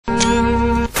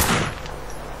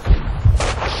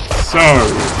So,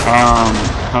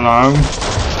 hello.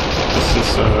 This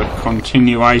is a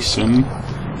continuation.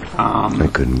 I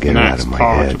couldn't get it out of my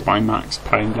head. Next part of my Max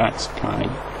Payne Let's Play.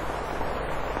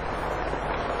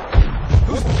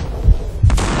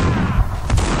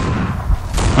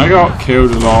 I got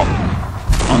killed a lot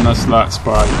on this Let's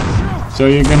Play, so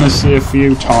you're gonna see a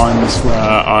few times where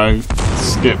I've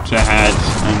skipped ahead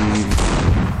and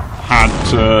had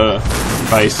to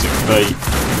basically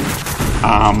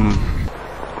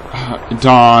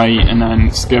die and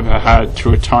then skip ahead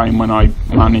to a time when I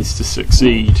managed to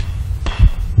succeed.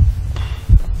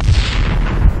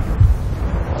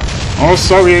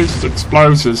 Also used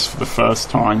explosives for the first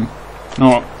time.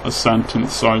 Not a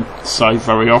sentence I say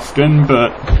very often,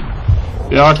 but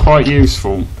they are quite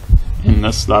useful in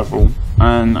this level,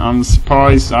 and I'm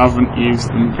surprised I haven't used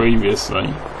them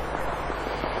previously.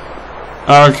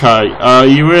 Okay,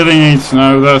 you really need to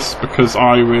know this because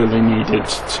I really needed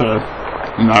to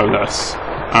know this.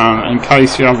 In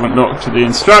case you haven't looked at the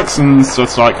instructions,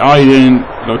 just like I didn't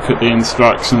look at the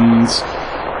instructions,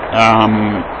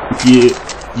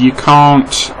 you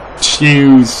can't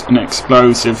choose an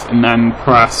explosive and then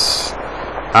press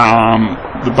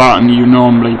the button you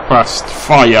normally press to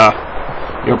fire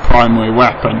your primary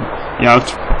weapon. You have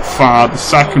to fire the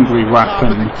secondary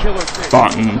weapon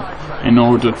button in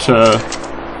order to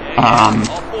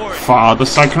fire the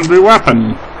secondary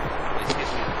weapon.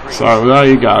 So there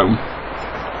you go.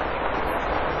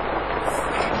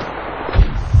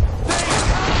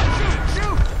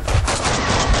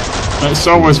 It's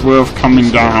always worth coming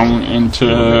down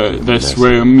into this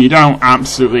room. You don't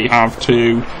absolutely have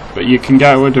to, but you can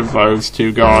get rid of those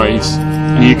two guys,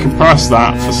 and you can press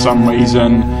that for some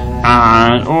reason,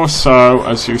 and also,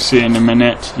 as you'll see in a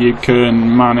minute, you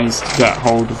can manage to get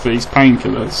hold of these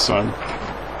painkillers. So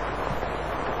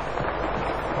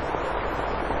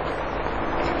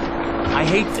I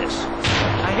hate this.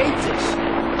 I hate this.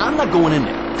 I'm not going in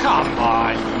there. Come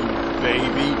on, you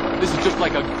baby. This is just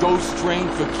like a ghost train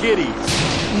for kiddies.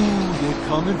 Ooh, they're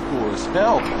coming for us.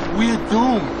 Hell, we're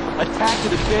doomed. Attack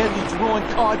of the badly drawn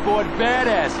cardboard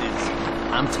badasses.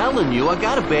 I'm telling you, I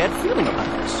got a bad feeling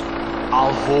about this.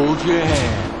 I'll hold your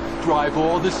hand. Drive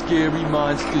all the scary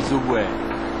monsters away.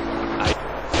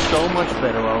 So much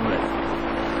better already.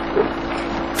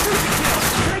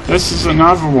 this is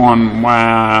another one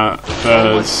where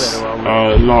there's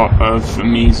a lot of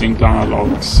amusing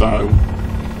dialogue, so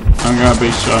I'm going to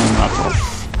be showing that off.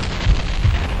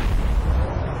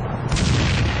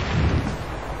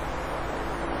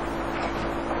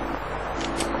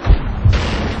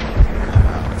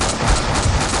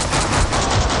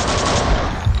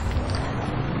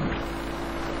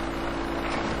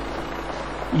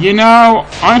 You know,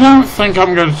 I don't think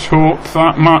I'm going to talk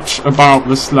that much about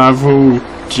this level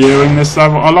during this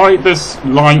level. I like this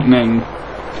lightning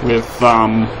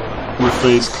with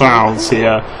these clouds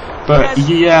here, but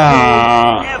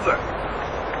yeah,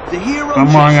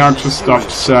 I'm running out of stuff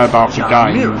to say about the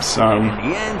game, so... In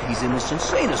the end, he's in this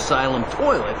insane asylum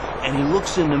toilet, and he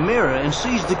looks in the mirror and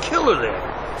sees the killer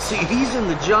there. See, he's in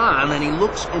the John, and he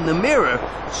looks in the mirror,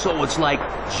 so it's like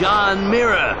John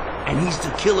Mirror, and he's the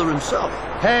killer himself.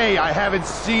 Hey, I haven't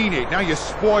seen it. Now you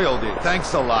spoiled it.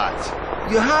 Thanks a lot.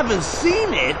 You haven't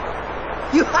seen it?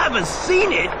 You haven't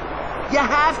seen it? You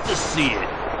have to see it.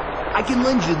 I can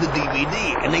lend you the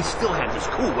DVD, and they still have this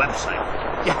cool website.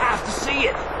 You have to see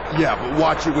it. Yeah, but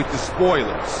watch it with the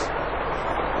spoilers.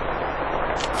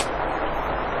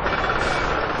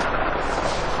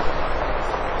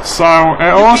 So,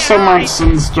 it also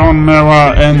mentions John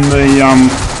Miller in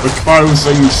the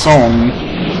closing song,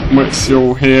 which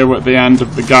you'll hear at the end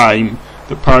of the game,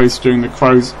 the plays during the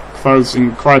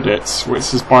closing credits,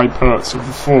 which is by Perks of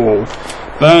the Fall.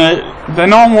 They're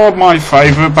not one of my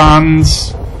favourite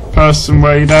bands,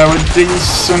 personally. They're a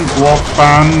decent rock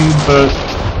band, but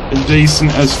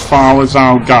decent as far as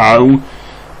I'll go.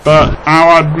 But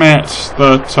I'll admit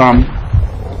that,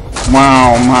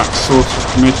 wow, Max sort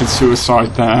of committed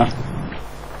suicide there.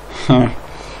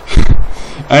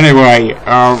 Anyway,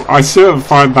 I still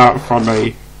find that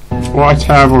funny. What a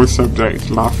terrible subject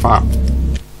to laugh at.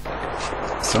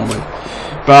 Sorry.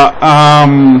 But,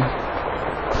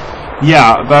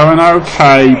 yeah, they're an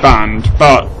okay band,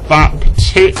 but that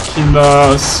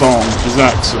particular song is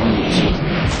excellent.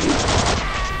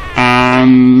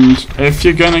 And if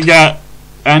you're gonna get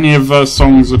any of their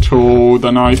songs at all,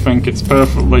 then I think it's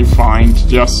perfectly fine to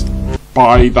just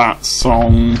buy that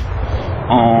song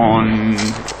on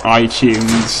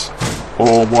iTunes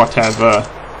or whatever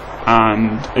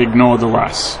and ignore the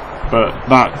rest, but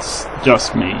that's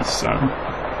just me. So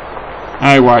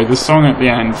anyway, the song at the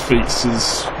end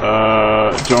features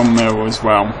John Mill as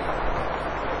well.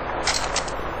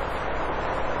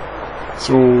 It's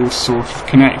all sort of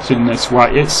connected in this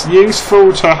way. It's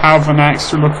useful to have an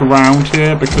extra look around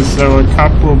here because there are a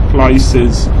couple of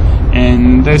places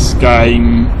in this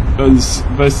game, as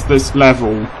this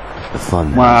level,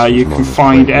 where you can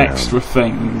find extra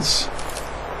things.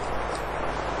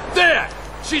 There!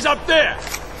 She's up there!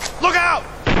 Look out!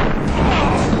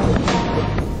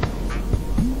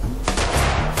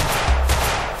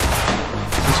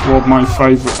 This is one of my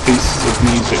favourite pieces of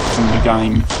music from the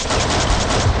game.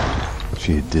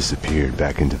 She had disappeared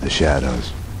back into the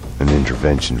shadows. An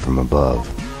intervention from above.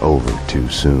 Over too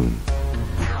soon.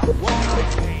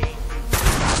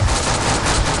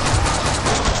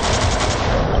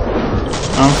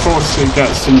 Unfortunately, it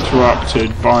gets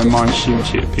interrupted by my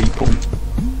shooting at people.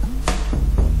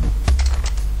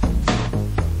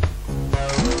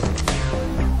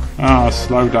 Ah,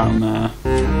 slow down there.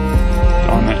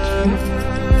 Darn it.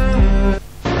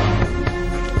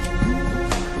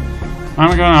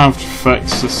 I'm gonna have to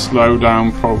fix the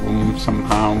slowdown problem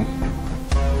somehow.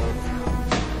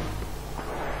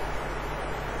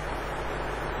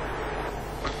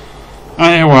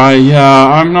 Anyway, yeah,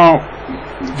 I'm not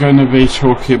going to be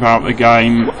talking about the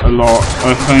game a lot.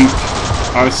 I think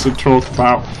I should talk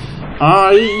about...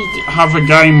 I have a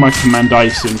game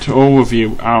recommendation to all of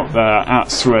you out there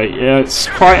at 3. It's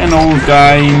quite an old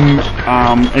game.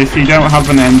 If you don't have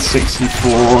an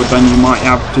N64, then you might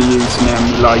have to use an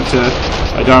emulator.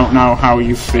 I don't know how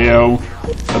you feel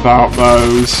about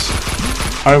those.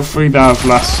 Hopefully they have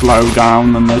less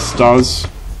slowdown than this does.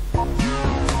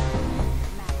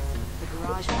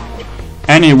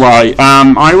 Anyway,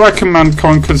 I recommend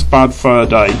Conker's Bad Fur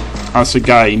Day as a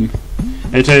game.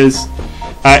 It is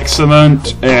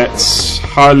excellent, it's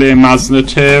highly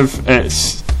imaginative,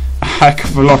 it's a heck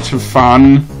of a lot of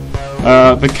fun.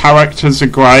 The characters are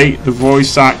great, the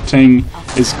voice acting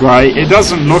is great. It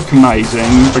doesn't look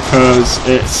amazing because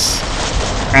it's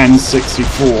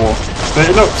N64, but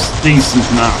it looks decent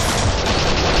enough.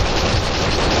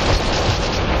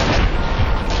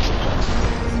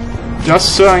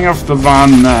 Just showing off the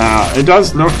van there, it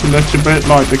does look a little bit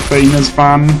like the cleaner's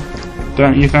van,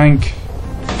 don't you think?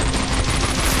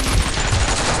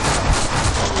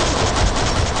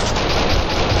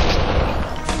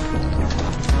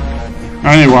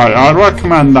 Anyway, I'd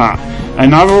recommend that.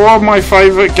 Another one of my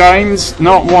favourite games,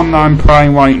 not one that I'm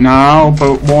playing right now,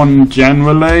 but one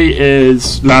generally,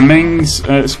 is Lemmings.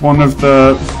 It's one of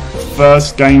the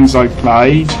first games I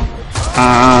played,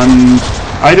 and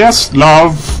I just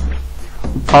love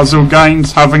puzzle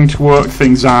games, having to work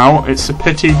things out. It's a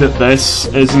pity that this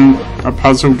isn't a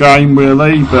puzzle game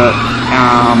really, but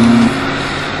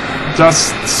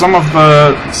just some of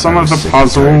the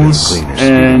puzzles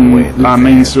in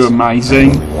Lemmings are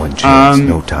amazing, and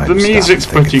the music's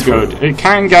pretty good. It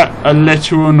can get a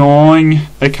little annoying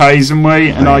occasionally,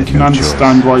 and I can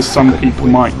understand why some people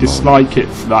might dislike it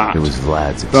for that,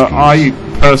 but I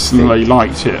personally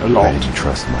liked it a lot,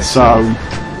 so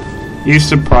you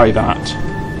should play that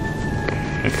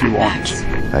if you want.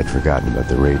 I'd forgotten about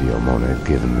the radio Mona had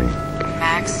given me.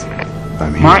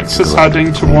 Max is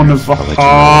heading to one of the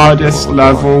hardest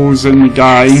levels in the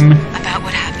game,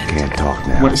 Can't talk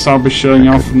now. which I'll be showing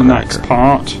off in the next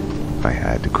part. I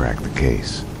had to crack the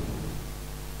case.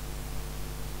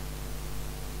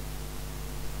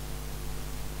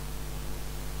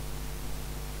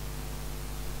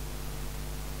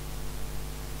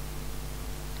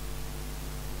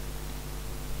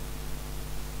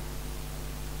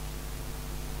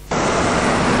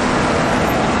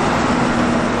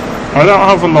 I don't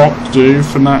have a lot to do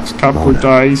for the next couple of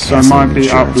days, so I might be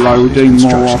uploading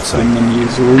more often than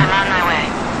usual. I'm on my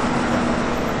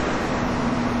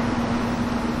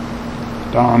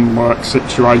way. Darn work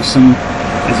situation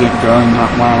isn't going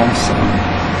that well, so...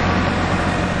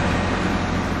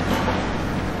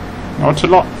 not a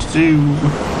lot to do.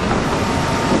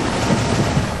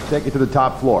 Take it to the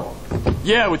top floor.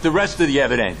 Yeah, with the rest of the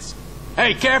evidence.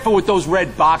 Hey, careful with those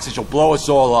red boxes, you'll blow us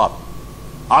all up.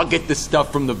 I'll get the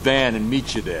stuff from the van and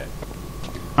meet you there.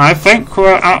 I think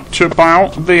we're up to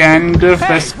about the end of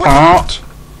this part.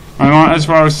 I might as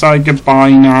well say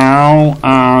goodbye now,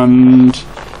 and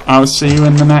I'll see you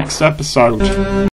in the next episode.